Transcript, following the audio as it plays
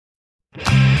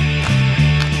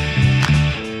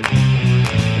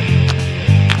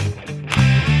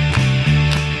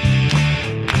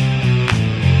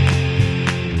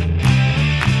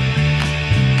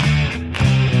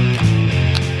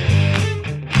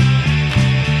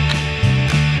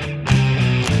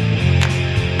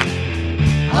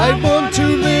I want to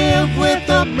live with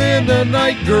a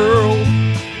Menonite girl.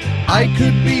 I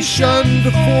could be shunned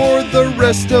for the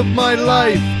rest of my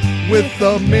life with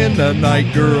a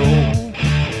Menonite girl.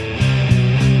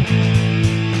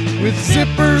 With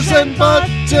zippers and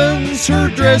buttons, her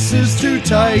dress is too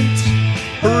tight.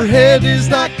 Her head is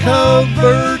not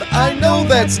covered, I know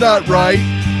that's not right.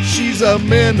 She's a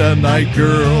Menonite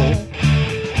girl.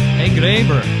 Hey,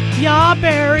 Graber. Yeah,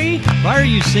 Barry? Why are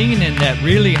you singing in that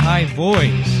really high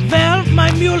voice? Well,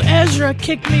 my mule Ezra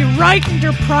kicked me right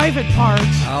into private parts.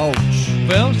 Ouch.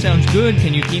 Well, sounds good.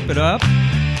 Can you keep it up?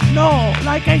 No,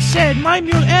 like I said, my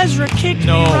mule Ezra kicked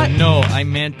me right... No, I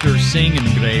meant her singing,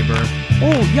 Graber.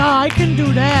 Oh, yeah, I can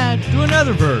do that. Do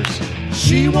another verse.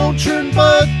 She won't churn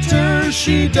butter,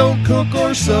 she don't cook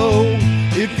or sew.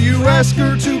 If you ask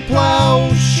her to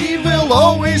plow, she will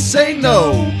always say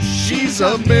no. She's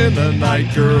a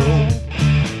Menonite girl.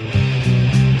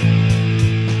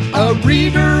 A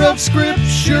reader of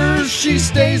scriptures, she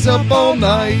stays up all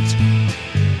night.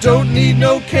 Don't need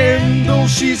no candle,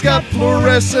 she's got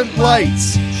fluorescent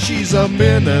lights. She's a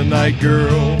Menonite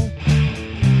girl.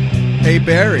 Hey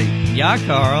Barry. Yeah,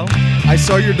 Carl. I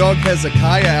saw your dog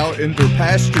Hezekiah out in der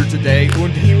pasture today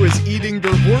and he was eating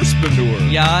der horse manure.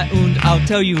 Yeah, and I'll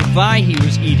tell you why he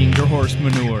was eating der horse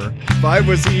manure. Why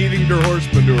was he eating der horse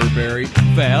manure, Barry?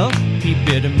 Well, he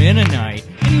bit a Menonite,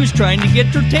 and he was trying to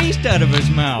get der taste out of his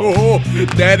mouth. Oh,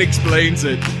 that explains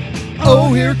it.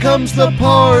 Oh, here comes the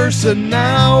parson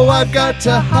now. I've got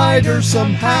to hide her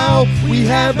somehow. We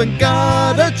haven't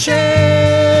got a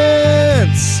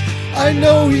chance. I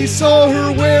know he saw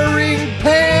her wearing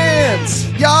pants.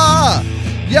 Yeah,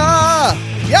 yeah,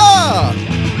 yeah.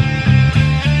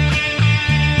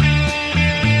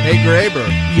 Hey, Graber.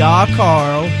 Ja,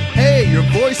 Carl. Hey, your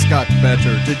voice got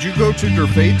better. Did you go to der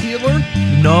faith healer?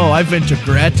 No, I went to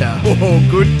Greta. Oh,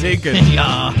 good thinking.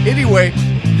 Ja. Anyway,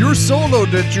 your solo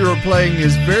that you're playing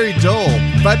is very dull.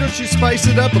 Why don't you spice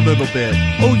it up a little bit?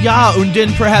 Oh ja, and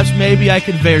then perhaps maybe I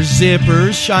could wear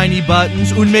zippers, shiny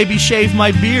buttons, and maybe shave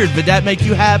my beard. Would that make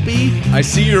you happy? I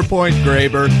see your point,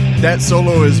 Graber. That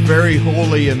solo is very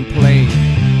holy and plain.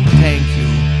 Thank you.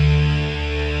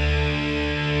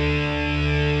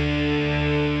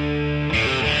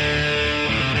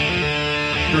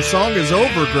 Your song is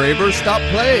over, Graber. Stop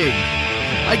playing.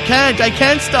 I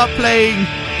can't stop playing.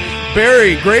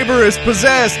 Barry, Graber is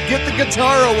possessed. Get the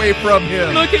guitar away from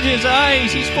him. Look at his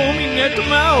eyes. He's foaming at the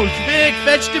mouth. Vic,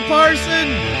 fetch the parson.